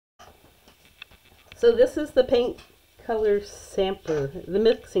So this is the paint color sampler, the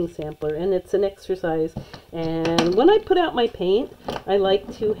mixing sampler, and it's an exercise. And when I put out my paint, I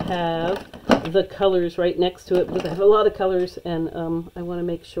like to have the colors right next to it because I have a lot of colors, and I want to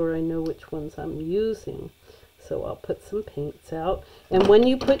make sure I know which ones I'm using. So I'll put some paints out. And when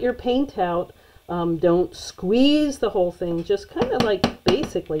you put your paint out, don't squeeze the whole thing, just kind of like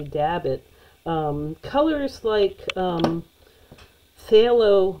basically dab it. Colors like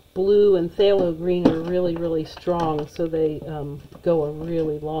phthalo blue and phthalo green are really, really strong, so they go a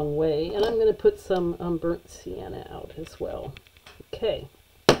really long way. And I'm going to put some burnt sienna out as well. Okay,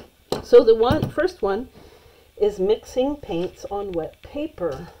 so the first one is mixing paints on wet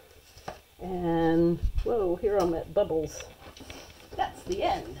paper. And, whoa, here I'm at bubbles. That's the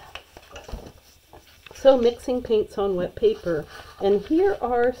end. So mixing paints on wet paper. And here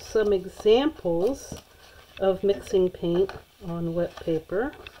are some examples of mixing paint on wet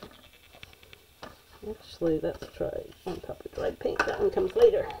paper. Actually, let's try on top of dried paint. That one comes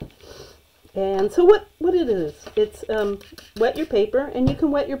later. And so what it is, it's wet your paper, and you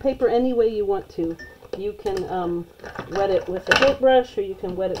can wet your paper any way you want to. You can wet it with a paintbrush, or you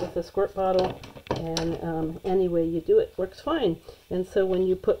can wet it with a squirt bottle, and any way you do it works fine. And so when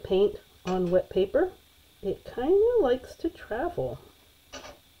you put paint on wet paper, it kind of likes to travel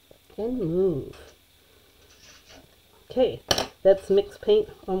and move. Okay, that's mixed paint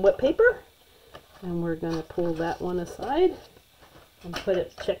on wet paper, and we're going to pull that one aside and put a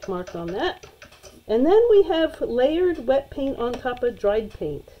check mark on that. And then we have layered wet paint on top of dried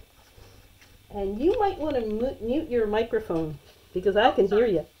paint. And you might want to mute your microphone because I can hear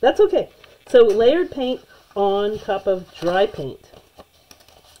you. That's okay. So layered paint on top of dry paint.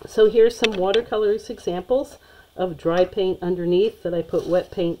 So here's some watercolors examples of dry paint underneath that I put wet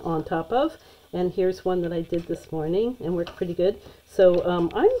paint on top of. And here's one that I did this morning and worked pretty good. So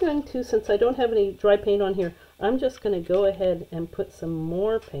I'm going to, since I don't have any dry paint on here, I'm just going to go ahead and put some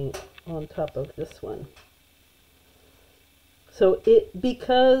more paint on top of this one. So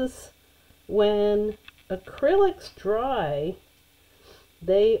because when acrylics dry,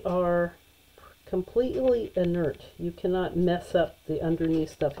 they are completely inert. You cannot mess up the underneath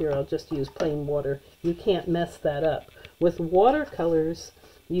stuff here. I'll just use plain water. You can't mess that up. With watercolors,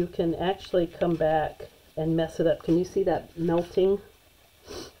 you can actually come back and mess it up. Can you see that melting?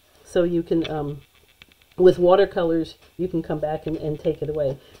 So you can, with watercolors, you can come back and take it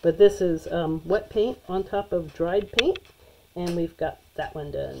away. But this is wet paint on top of dried paint, and we've got that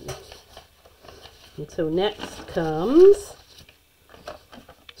one done. And so next comes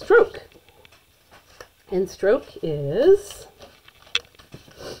stroke. And stroke is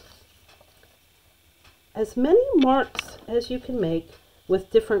as many marks as you can make with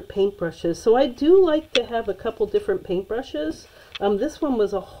different paintbrushes. So I do like to have a couple different paintbrushes. This one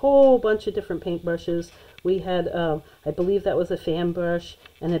was a whole bunch of different paintbrushes. We had, I believe that was a fan brush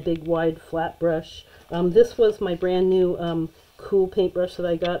and a big wide flat brush. This was my brand new cool paintbrush that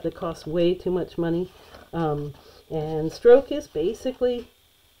I got that cost way too much money. And stroke is basically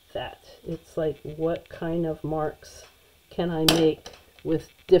that. It's like, what kind of marks can I make with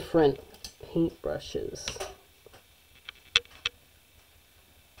different paintbrushes?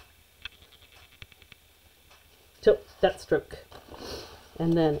 So that's stroke.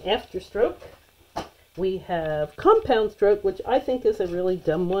 And then after stroke, we have compound stroke, which I think is a really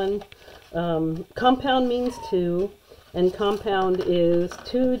dumb one. Compound means two, and compound is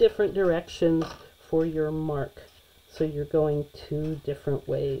two different directions for your mark. So you're going two different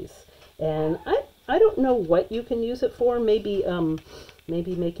ways. And I don't know what you can use it for. Maybe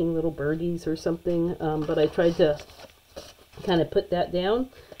maybe making little birdies or something. But I tried to kind of put that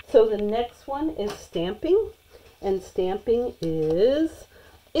down. So the next one is stamping. And stamping is,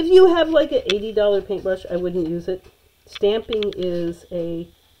 if you have like an $80 paintbrush, I wouldn't use it. Stamping is a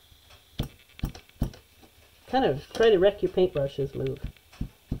kind of try to wreck your paintbrushes move.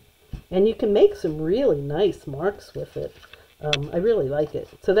 And you can make some really nice marks with it. I really like it.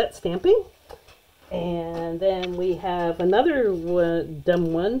 So that's stamping. And then we have another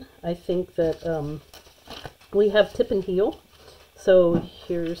dumb one. I think that we have tip and heel. So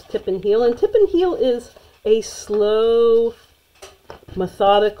here's tip and heel. And tip and heel is a slow,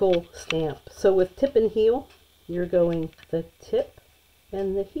 methodical stamp. So with tip and heel, you're going the tip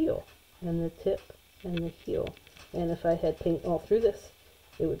and the heel, and the tip and the heel. And if I had paint all through this,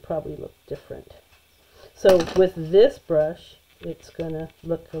 it would probably look different. So with this brush, it's going to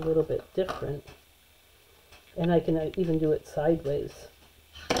look a little bit different. And I can even do it sideways.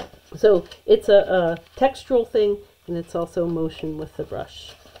 So it's a textural thing, and it's also motion with the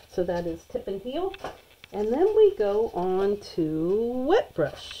brush. So that is tip and heel. And then we go on to wet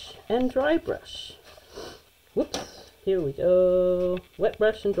brush and dry brush. whoops, here we go, wet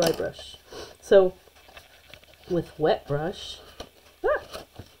brush and dry brush. So with wet brush,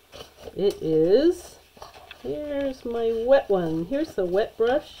 it is, here's my wet one. Here's the wet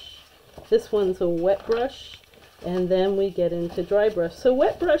brush. This one's a wet brush. And then we get into dry brush. So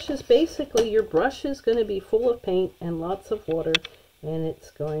wet brush is basically your brush is going to be full of paint and lots of water. And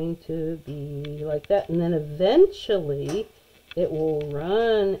it's going to be like that. And then eventually it will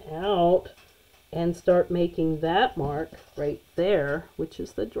run out and start making that mark right there, which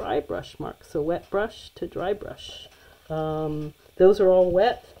is the dry brush mark. So wet brush to dry brush. Those are all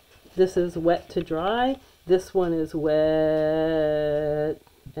wet. This is wet to dry. This one is wet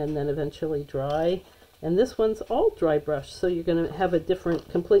and then eventually dry. And this one's all dry brush, so you're going to have a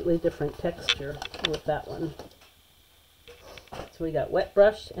completely different texture with that one. So we got wet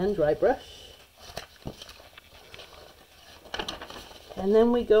brush and dry brush. And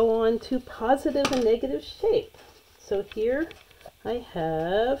then we go on to positive and negative shape. So here I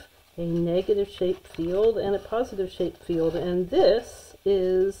have a negative shape field and a positive shape field, and this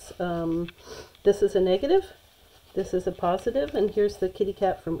is a negative, this is a positive, and here's the kitty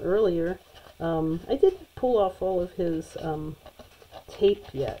cat from earlier. I didn't pull off all of his tape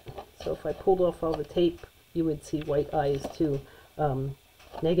yet, so if I pulled off all the tape, you would see white eyes too.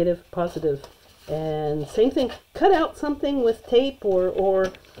 Negative, positive, and same thing. Cut out something with tape,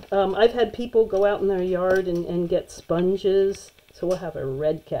 or I've had people go out in their yard and get sponges, so we'll have a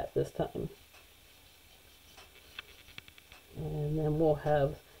red cat this time. And then we'll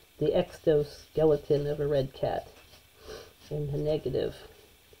have the exoskeleton of a red cat in the negative.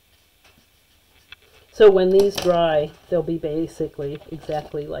 So when these dry, they'll be basically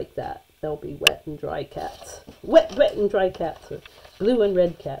exactly like that. They'll be wet and dry cats. Wet and dry cats, or blue and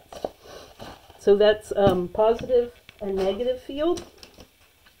red cats. So that's positive and negative field.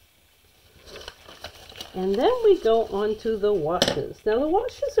 And then we go on to the washes. Now the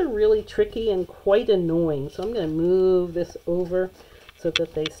washes are really tricky and quite annoying. So I'm going to move this over so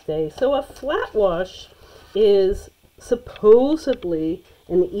that they stay. So a flat wash is supposedly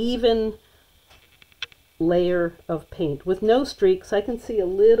an even layer of paint with no streaks. I can see a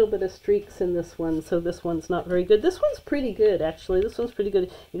little bit of streaks in this one, so this one's not very good. This one's pretty good, actually. This one's pretty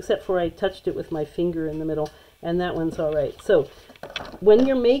good, except for I touched it with my finger in the middle, and that one's all right. So when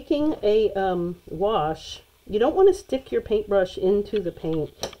you're making a wash, you don't want to stick your paintbrush into the paint.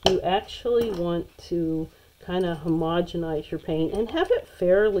 You actually want to kind of homogenize your paint and have it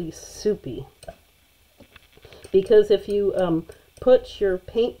fairly soupy, because if you put your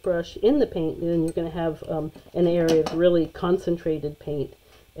paintbrush in the paint, then you're going to have an area of really concentrated paint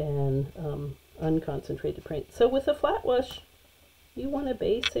and unconcentrated paint. So with a flat wash, you want to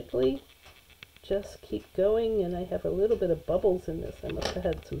basically just keep going, and I have a little bit of bubbles in this. I must have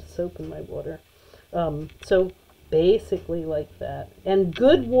had some soap in my water. So basically like that. And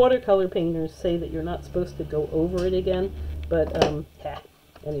good watercolor painters say that you're not supposed to go over it again, but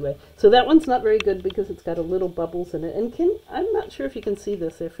anyway, so that one's not very good because it's got a little bubbles in it. And I'm not sure if you can see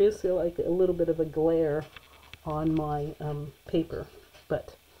this. There feels like a little bit of a glare on my paper,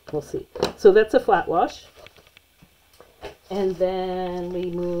 but we'll see. So that's a flat wash. And then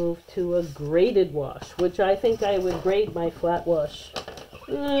we move to a graded wash, which I think I would grade my flat wash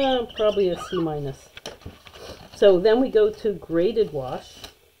probably a C-. So then we go to graded wash.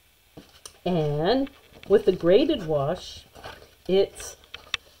 And with the graded wash, it's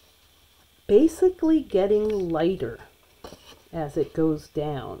basically getting lighter as it goes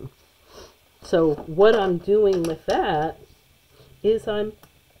down. So what I'm doing with that is I'm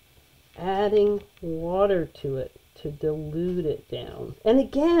adding water to it to dilute it down. And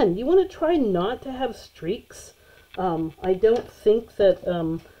again, you want to try not to have streaks. I don't think that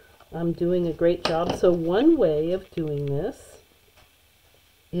I'm doing a great job. So one way of doing this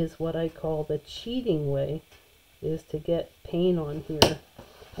is what I call the cheating way, is to get paint on here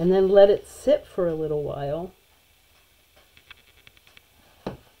and then let it sit for a little while.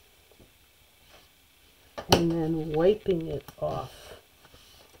 And then wiping it off.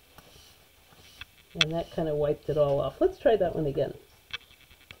 And that kind of wiped it all off. Let's try that one again.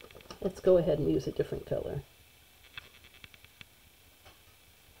 Let's go ahead and use a different color.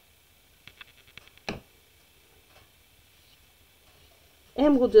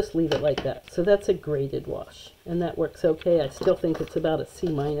 And we'll just leave it like that. So that's a graded wash. And that works okay. I still think it's about a C-,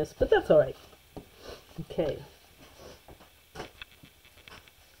 but that's all right. Okay.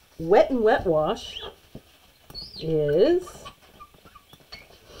 Wet and wet wash is,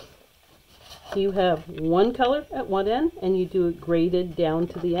 you have one color at one end and you do it graded down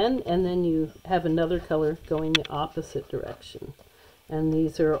to the end, and then you have another color going the opposite direction. And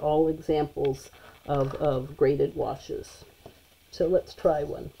these are all examples of graded washes. So let's try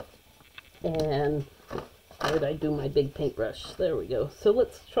one. And where did I do my big paintbrush? There we go. So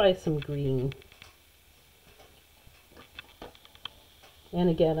let's try some green. And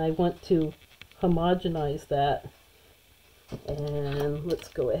again, I want to homogenize that. And let's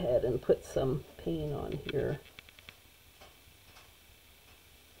go ahead and put some paint on here.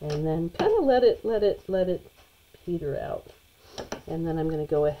 And then kind of let it peter out. And then I'm going to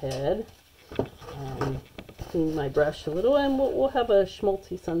go ahead and clean my brush a little, and we'll have a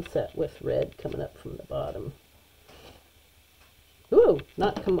schmaltzy sunset with red coming up from the bottom. Ooh,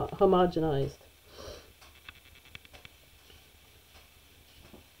 not homogenized.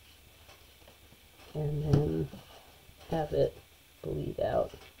 And then have it bleed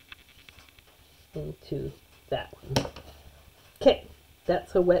out into that one. Okay,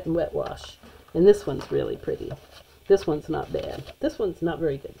 that's a wet and wet wash. And this one's really pretty. This one's not bad. This one's not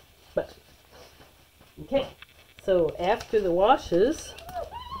very good, but okay. So after the washes,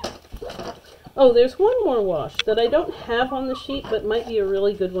 oh, there's one more wash that I don't have on the sheet, but might be a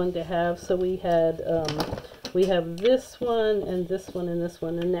really good one to have. So we have this one and this one and this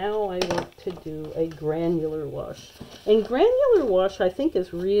one, and now I want to do a granular wash. And granular wash I think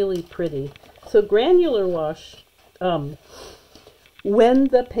is really pretty. So granular wash, when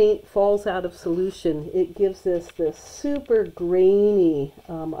the paint falls out of solution, it gives this super grainy,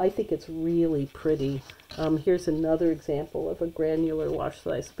 I think it's really pretty. Here's another example of a granular wash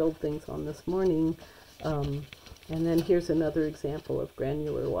that I spilled things on this morning. And then here's another example of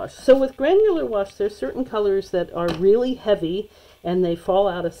granular wash. So with granular wash, there's certain colors that are really heavy and they fall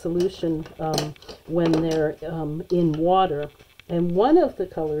out of solution when they're in water. And one of the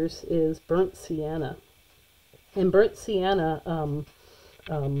colors is burnt sienna. And burnt sienna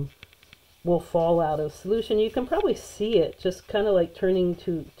will fall out of solution. You can probably see it just kind of like turning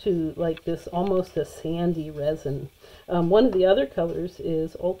to like this almost a sandy resin. One of the other colors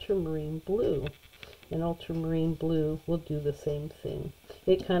is ultramarine blue. And ultramarine blue will do the same thing.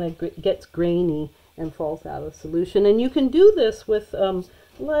 It kind of gets grainy and falls out of solution. And you can do this with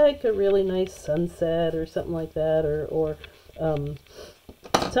like a really nice sunset or something like that, or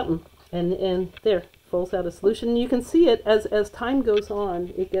something. And there, falls out of solution. And you can see it as time goes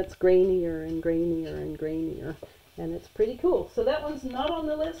on, it gets grainier and grainier and grainier. And it's pretty cool. So that one's not on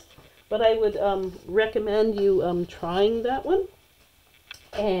the list, but I would recommend you trying that one.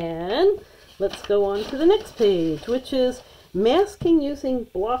 And let's go on to the next page, which is masking using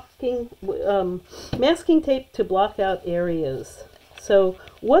masking tape to block out areas. So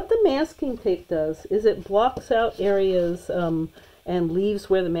what the masking tape does is it blocks out areas and leaves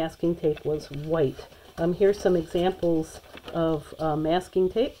where the masking tape was white. Here's some examples of masking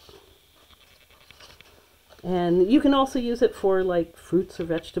tape. And you can also use it for like fruits or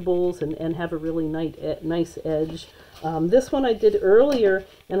vegetables and have a really nice edge. This one I did earlier,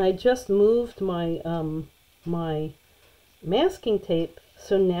 and I just moved my my masking tape,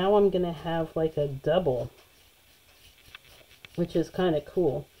 so now I'm going to have like a double, which is kind of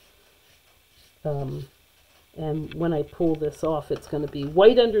cool. And when I pull this off, it's going to be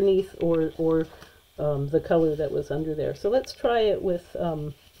white underneath or the color that was under there. So let's try it with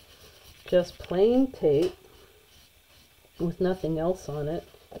just plain tape with nothing else on it.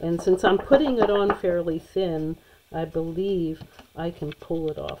 And since I'm putting it on fairly thin, I believe I can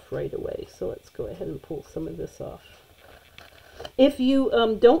pull it off right away. So let's go ahead and pull some of this off. If you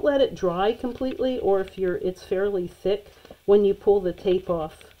don't let it dry completely, or if it's fairly thick, when you pull the tape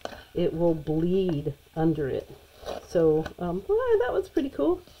off, it will bleed under it. So well, that was pretty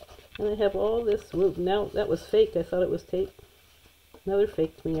cool. And I have all this. Whoa, now that was fake. I thought it was tape. Another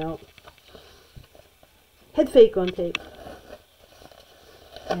faked me out. Head fake on tape.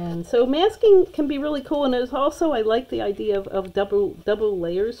 And so masking can be really cool, and there's also, I like the idea of double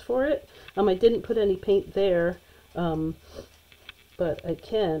layers for it. I didn't put any paint there, but I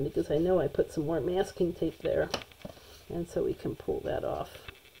can because I know I put some more masking tape there, and so we can pull that off.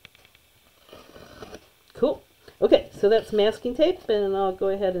 Cool. Okay, so that's masking tape, and I'll go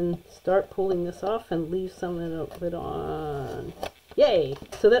ahead and start pulling this off and leave some of it on. Yay!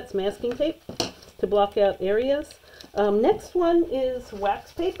 So that's masking tape to block out areas. Next one is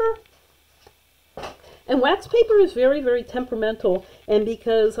wax paper. And wax paper is very, very temperamental, and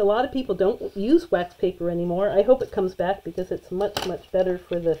because a lot of people don't use wax paper anymore, I hope it comes back because it's much, much better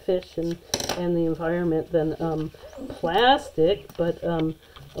for the fish and the environment than plastic, but a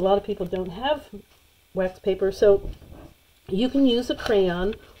lot of people don't have wax paper, so you can use a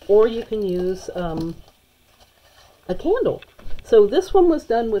crayon or you can use a candle. So this one was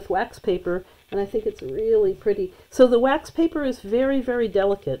done with wax paper, and I think it's really pretty. So the wax paper is very, very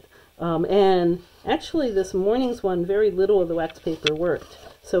delicate. And actually this morning's one, very little of the wax paper worked.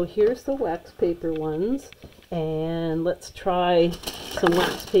 So here's the wax paper ones, and let's try some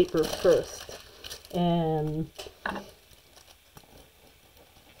wax paper first. And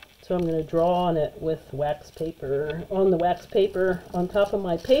so I'm going to draw on it with wax paper, on the wax paper on top of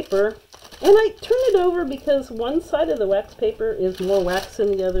my paper. And I turn it over because one side of the wax paper is more wax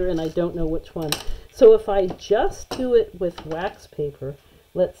than the other, and I don't know which one. So if I just do it with wax paper,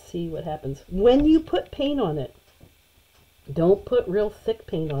 let's see what happens. When you put paint on it, don't put real thick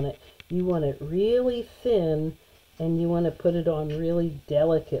paint on it. You want it really thin, and you want to put it on really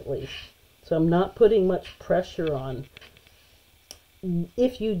delicately. So I'm not putting much pressure on.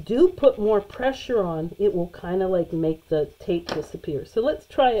 If you do put more pressure on, it will kind of like make the tape disappear. So let's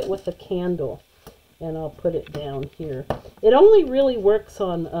try it with a candle, and I'll put it down here. It only really works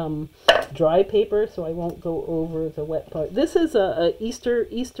on dry paper, so I won't go over the wet part. This is a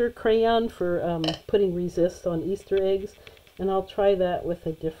Easter crayon for putting resist on Easter eggs, and I'll try that with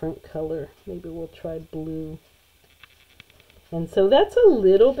a different color. Maybe we'll try blue. And so that's a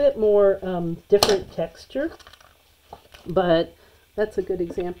little bit more different texture, but that's a good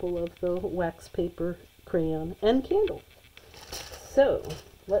example of the wax paper, crayon, and candle. So,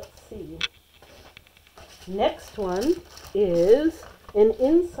 let's see. Next one is an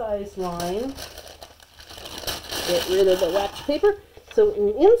incise line. Get rid of the wax paper. So,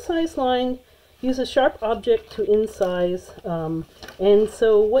 an incise line, use a sharp object to incise. And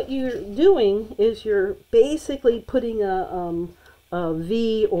so what you're doing is you're basically putting a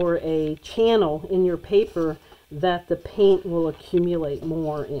V or a channel in your paper that the paint will accumulate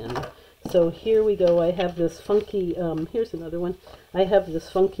more in. So here we go. I have this funky, here's another one. I have this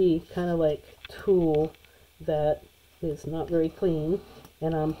funky kind of like tool that is not very clean,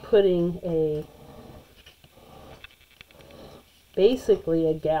 and I'm putting basically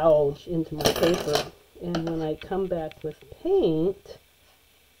a gouge into my paper. And when I come back with paint,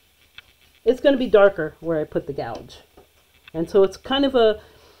 it's going to be darker where I put the gouge. And so it's kind of a,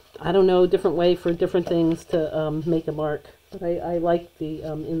 I don't know, different way for different things to make a mark. But I like the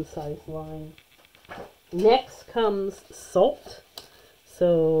incise line. Next comes salt.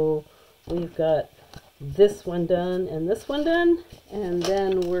 So we've got this one done and this one done. And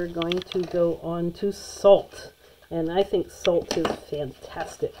then we're going to go on to salt. And I think salt is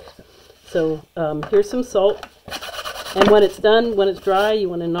fantastic. So here's some salt. And when it's done, when it's dry, you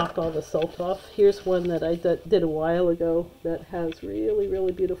want to knock all the salt off. Here's one that I did a while ago that has really,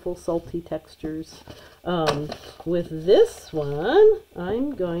 really beautiful salty textures. With this one,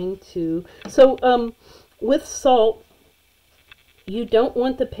 I'm going to... So with salt, you don't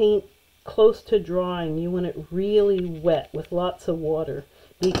want the paint close to drying. You want it really wet with lots of water.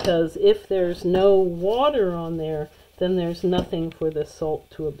 Because if there's no water on there, then there's nothing for the salt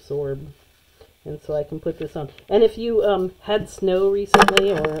to absorb. And so I can put this on. And if you had snow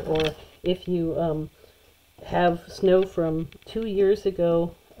recently, or if you have snow from 2 years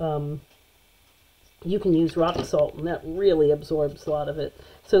ago, you can use rock salt, and that really absorbs a lot of it.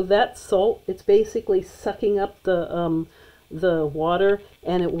 So that salt, it's basically sucking up the water,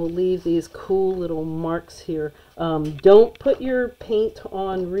 and it will leave these cool little marks here. Don't put your paint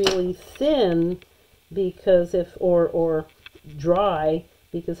on really thin, because or dry,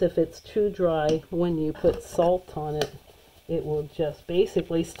 because if it's too dry, when you put salt on it, it will just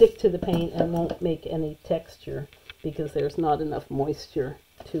basically stick to the paint and won't make any texture because there's not enough moisture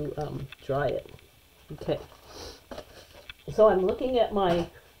to dry it. Okay, so I'm looking at my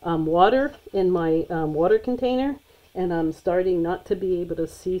water in my water container, and I'm starting not to be able to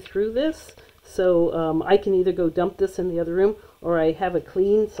see through this. So I can either go dump this in the other room, or I have a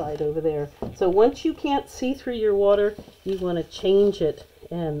clean side over there. So once you can't see through your water, you want to change it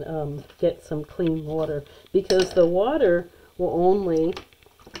and get some clean water, because the water will only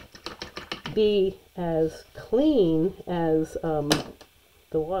be as clean as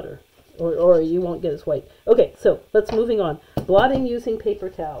the water, or you won't get as white. Okay, so let's moving on. Blotting using paper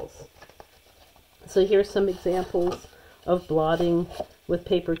towels. So here's some examples of blotting with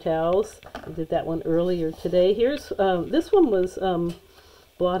paper towels. I did that one earlier today. Here's this one was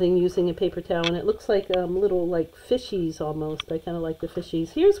blotting using a paper towel, and it looks like little like fishies almost. I kind of like the fishies.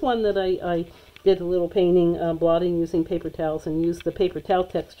 Here's one that I did a little painting, blotting using paper towels, and used the paper towel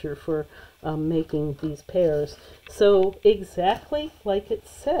texture for making these pears. So exactly like it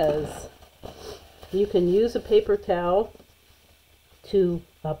says, you can use a paper towel to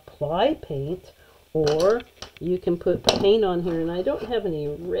apply paint, or you can put paint on here, and I don't have any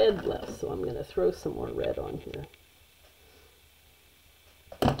red left, so I'm going to throw some more red on here.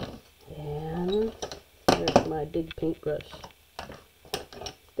 And there's my big paintbrush.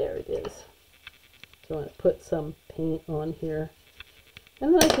 There it So I'm going to put some paint on here.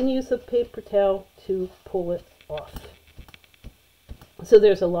 And then I can use a paper towel to pull it off. So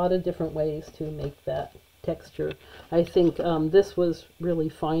there's a lot of different ways to make that texture. I think this was really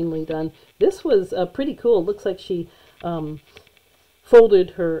finely done. This was pretty cool. It looks like she folded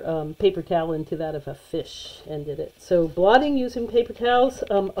her paper towel into that of a fish and did it. So blotting using paper towels,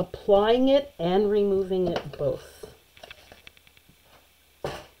 applying it and removing it both.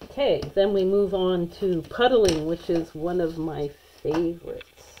 Okay, then we move on to puddling, which is one of my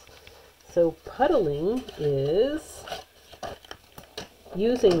favorites. So puddling is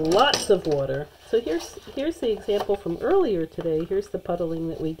using lots of water. So here's the example from earlier today. Here's the puddling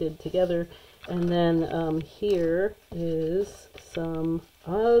that we did together. And then here is some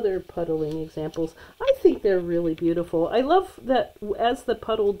other puddling examples. I think they're really beautiful. I love that as the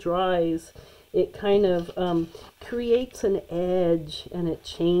puddle dries, it kind of creates an edge and it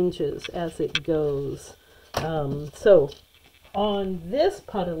changes as it goes. So on this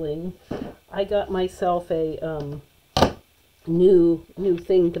puddling, I got myself a new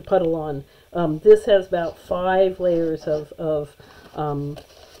thing to puddle on. This has about 5 layers of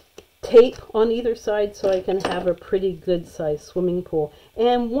tape on either side, so I can have a pretty good sized swimming pool.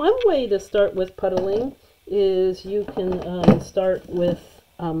 And one way to start with puddling is you can start with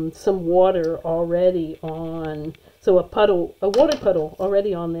some water already on, so a water puddle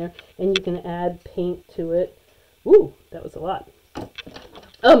already on there, and you can add paint to it. Ooh, that was a lot.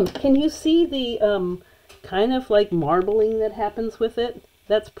 Can you see the kind of like marbling that happens with it?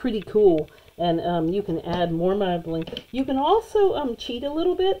 That's pretty cool. And you can add more marbling. You can also cheat a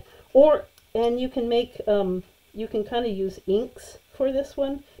little bit, and you can make you can kind of use inks for this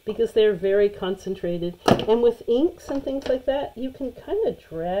one because they're very concentrated. And with inks and things like that, you can kind of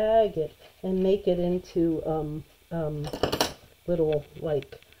drag it and make it into little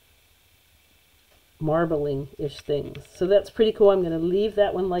like marbling-ish things. So that's pretty cool. I'm going to leave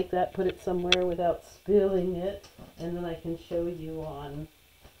that one like that, put it somewhere without spilling it, and then I can show you on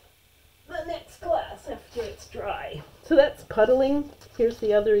the next glass after it's dry. So that's puddling. Here's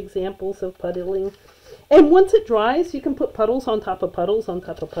the other examples of puddling. And once it dries, you can put puddles on top of puddles on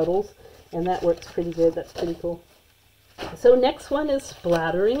top of puddles, and that works pretty good. That's pretty cool. So next one is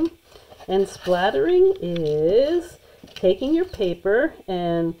splattering. And splattering is taking your paper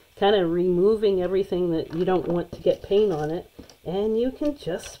and kind of removing everything that you don't want to get paint on it, and you can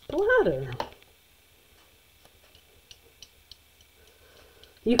just splatter.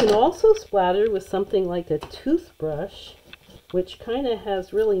 You can also splatter with something like a toothbrush, which kind of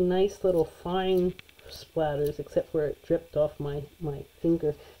has really nice little fine splatters, except where it dripped off my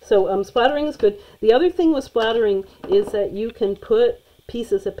finger. So splattering is good. The other thing with splattering is that you can put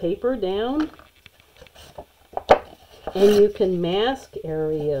pieces of paper down, and you can mask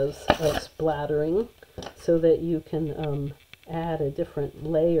areas of splattering so that you can add a different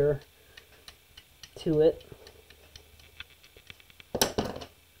layer to it.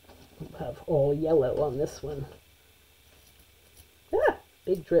 We'll have all yellow on this one. Ah,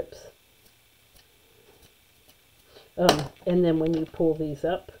 big drips. And then when you pull these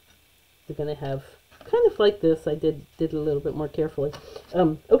up, you're going to have kind of like this. I did a little bit more carefully.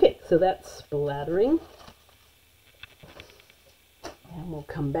 Okay, so that's splattering. And we'll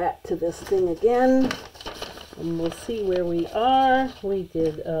come back to this thing again, and we'll see where we are. We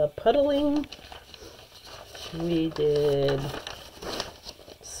did puddling. We did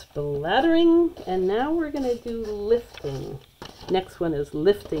splattering, and now we're going to do lifting. Next one is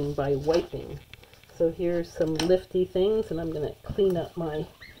lifting by wiping. So here's some lifty things, and I'm going to clean up my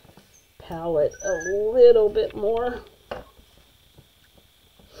palette a little bit more.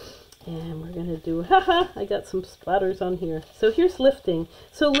 And we're going to do, I got some splatters on here. So here's lifting.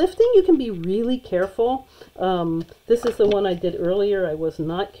 So lifting, you can be really careful. This is the one I did earlier. I was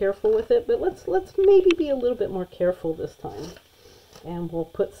not careful with it, but let's maybe be a little bit more careful this time. And we'll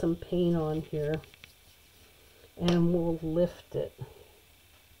put some paint on here, and we'll lift it.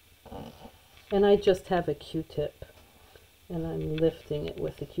 And I just have a Q-tip, and I'm lifting it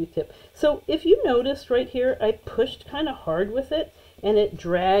with the Q-tip. So if you noticed right here, I pushed kind of hard with it, and it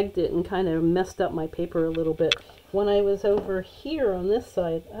dragged it and kind of messed up my paper a little bit. When I was over here on this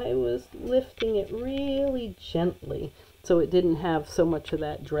side, I was lifting it really gently, so it didn't have so much of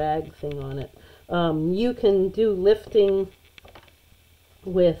that drag thing on it. You can do lifting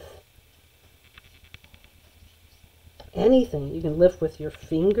with anything. You can lift with your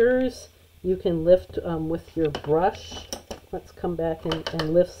fingers. You can lift with your brush. Let's come back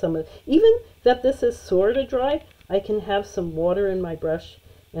and lift some of, even that this is sort of dry, I can have some water in my brush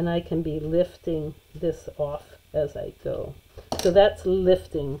and I can be lifting this off as I go. So that's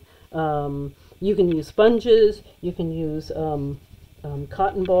lifting. You can use sponges, you can use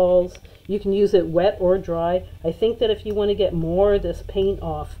cotton balls, you can use it wet or dry. I think that if you want to get more of this paint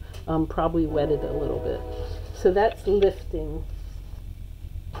off, probably wet it a little bit. So that's lifting.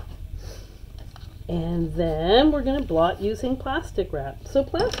 And then we're going to blot using plastic wrap. So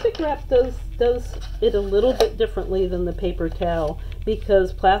plastic wrap does it a little bit differently than the paper towel,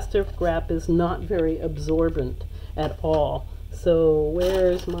 because plastic wrap is not very absorbent at all. So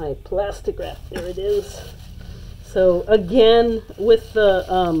where's my plastic wrap? There it is. So again, with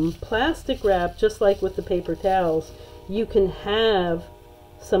the plastic wrap, just like with the paper towels, you can have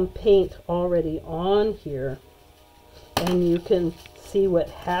some paint already on here, and you can see what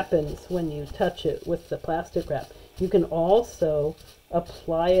happens when you touch it with the plastic wrap. You can also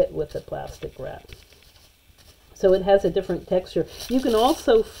apply it with the plastic wrap, so it has a different texture. You can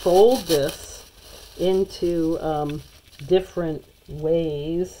also fold this into different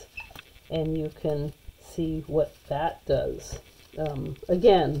ways, and you can see what that does.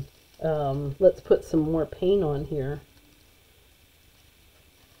 Again, let's put some more paint on here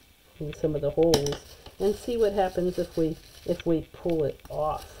in some of the holes and see what happens if we pull it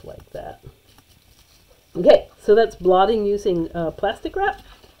off like that. Okay, so that's blotting using plastic wrap.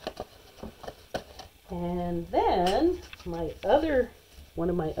 And then one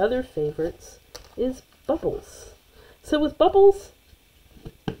of my other favorites is bubbles. So with bubbles,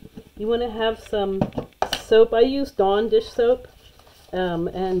 you want to have some soap. I use Dawn dish soap,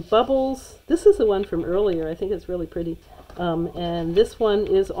 and bubbles. This is the one from earlier. I think it's really pretty. And this one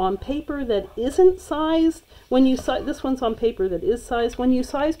is on paper that isn't sized. When you size, this one's on paper that is sized. When you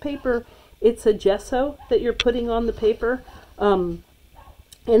size paper, it's a gesso that you're putting on the paper, and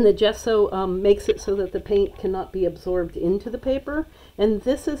the gesso makes it so that the paint cannot be absorbed into the paper. And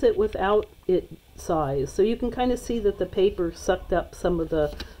this is it without it sized, so you can kind of see that the paper sucked up some of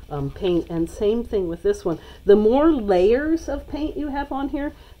the paint. And same thing with this one. The more layers of paint you have on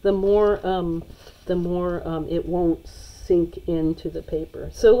here, the more it won't sink into the paper.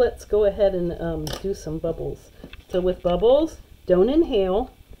 So let's go ahead and do some bubbles. So with bubbles, don't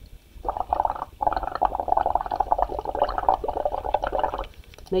inhale.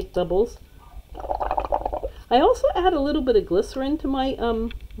 Make bubbles. I also add a little bit of glycerin to my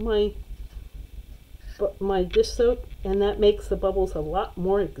my dish soap, and that makes the bubbles a lot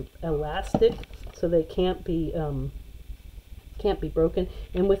more elastic, so they can't be broken.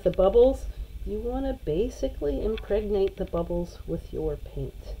 And with the bubbles, you want to basically impregnate the bubbles with your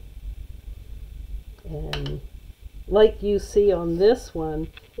paint. And like you see on this one,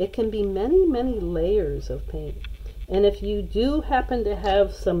 it can be many, many layers of paint. And if you do happen to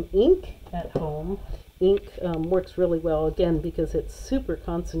have some ink at home, ink works really well, again, because it's super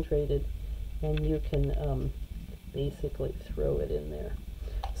concentrated, and you can basically throw it in there.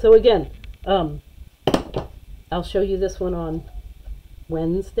 So again, I'll show you this one on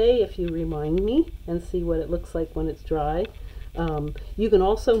Wednesday if you remind me, and see what it looks like when it's dry. You can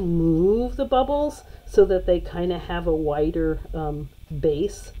also move the bubbles so that they kind of have a wider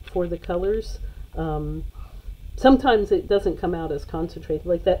base for the colors. Sometimes it doesn't come out as concentrated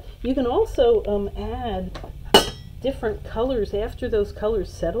like that. You can also add different colors after those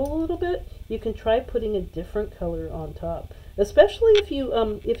colors settle a little bit. You can try putting a different color on top, especially if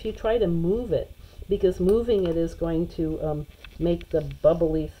you try to move it, because moving it is going to make the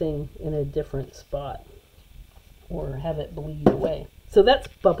bubbly thing in a different spot, or have it bleed away. So that's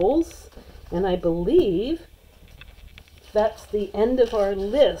bubbles, and I believe that's the end of our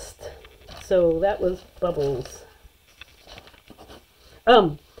list. So that was bubbles.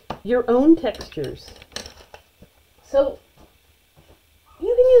 Your own textures. So you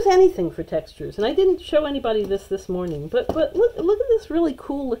can use anything for textures, and I didn't show anybody this morning, but look at this really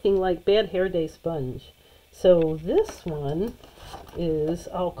cool looking like Bad Hair Day sponge. So this one is,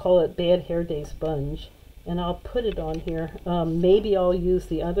 I'll call it Bad Hair Day sponge, and I'll put it on here. Maybe I'll use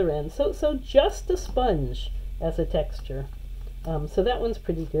the other end. So just a sponge as a texture. So that one's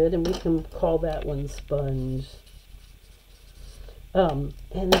pretty good, and we can call that one sponge. And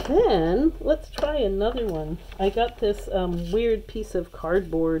then let's try another one. I got this weird piece of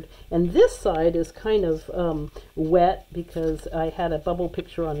cardboard, and this side is kind of wet because I had a bubble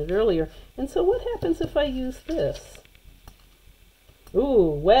picture on it earlier. And so what happens if I use this?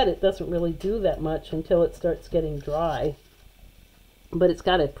 Ooh, wet, it doesn't really do that much until it starts getting dry. But it's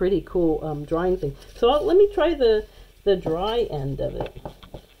got a pretty cool drying thing. So let me try the dry end of it.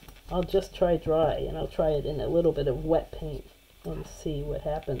 I'll just try dry, and I'll try it in a little bit of wet paint and see what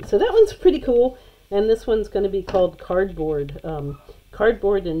happens. So that one's pretty cool, and this one's going to be called Cardboard,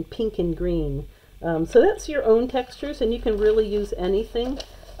 Cardboard in Pink and Green. So that's your own textures, and you can really use anything.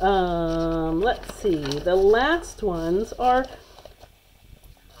 Let's see. The last ones are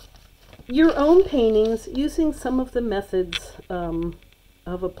your own paintings using some of the methods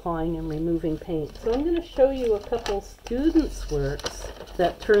of applying and removing paint. So I'm going to show you a couple students' works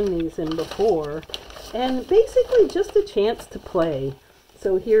that turned these in before, and basically just a chance to play.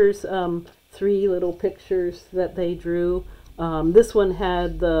 So here's 3 little pictures that they drew. This one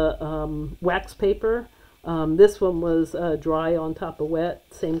had the wax paper. This one was dry on top of wet.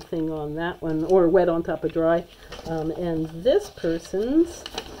 Same thing on that one, or wet on top of dry. And this person's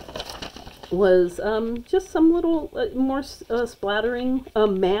was just some little more splattering,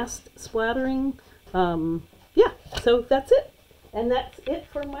 masked splattering. Yeah, so that's it. And that's it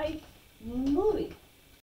for my movie.